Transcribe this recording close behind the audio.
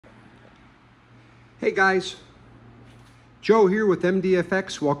Hey guys, Joe here with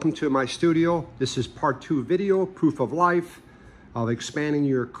MDFX. Welcome to my studio. This is part 2 video, proof of life of expanding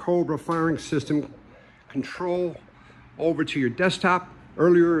your Cobra firing system control over to your desktop.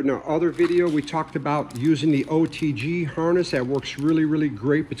 Earlier in our other video, we talked about using the OTG harness that works really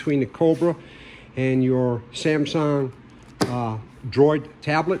great between the Cobra and your Samsung Droid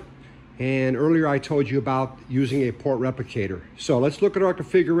tablet. And earlier I told you about using a port replicator. So let's look at our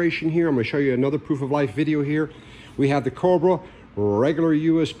configuration here. I'm going to show you another proof of life video here. We have the Cobra regular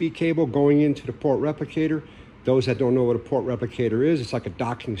USB cable going into the port replicator. Those that don't know what a port replicator is, it's like a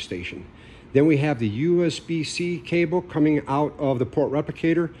docking station. Then we have the USB-C cable coming out of the port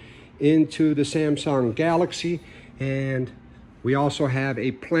replicator into the Samsung Galaxy. And we also have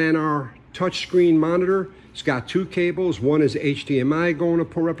a Planar touchscreen monitor. It's got 2 cables. One is HDMI going to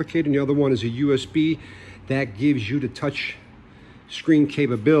port replicator, and the other one is a USB that gives you the touch screen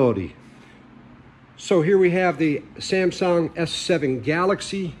capability. So here we have the Samsung S7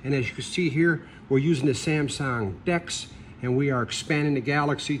 Galaxy, and as you can see here, we're using the Samsung DeX, and we are expanding the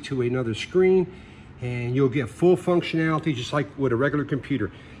Galaxy to another screen, and you'll get full functionality just like with a regular computer.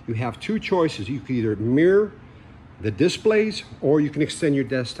 You have 2 choices. You can either mirror the displays or you can extend your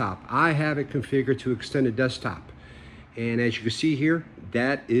desktop. I have it configured to extend the desktop. And as you can see here,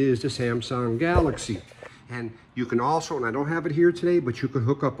 that is the Samsung Galaxy. And you can also, and I don't have it here today, but you can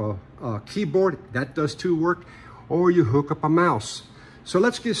hook up a keyboard. That does too work. Or you hook up a mouse. So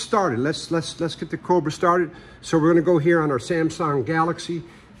let's get started. Let's get the Cobra started. So we're gonna go here on our Samsung Galaxy.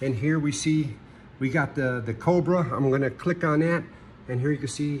 And here we see, we got the Cobra. I'm gonna click on that. And here you can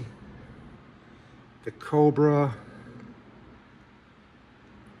see the Cobra.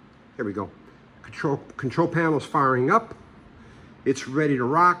 There we go. Control panel is firing up. It's ready to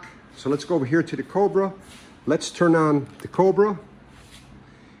rock. So let's go over here to the Cobra. Let's turn on the Cobra.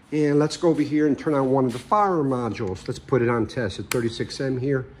 And let's go over here and turn on one of the fire modules. Let's put it on test at 36M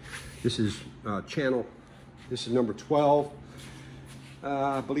here. This is this is number 12.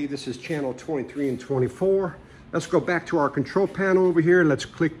 I believe this is channel 23 and 24. Let's go back to our control panel over here. Let's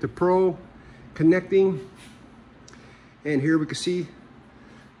click the Pro, connecting. And here we can see,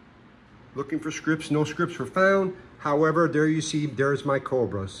 looking for scripts, no scripts were found. However, there you see, there's my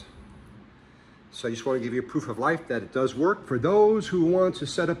Cobras. So I just want to give you a proof of life that it does work for those who want to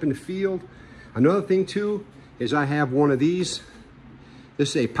set up in the field. Another thing too, is I have one of these. This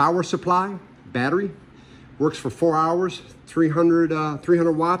is a power supply, battery. Works for 4 hours,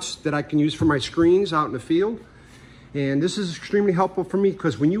 300 watts that I can use for my screens out in the field. And this is extremely helpful for me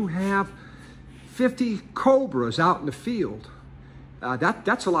because when you have 50 Cobras out in the field,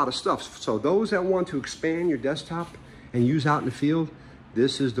 that's a lot of stuff. So those that want to expand your desktop and use out in the field,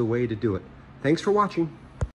 this is the way to do it. Thanks for watching.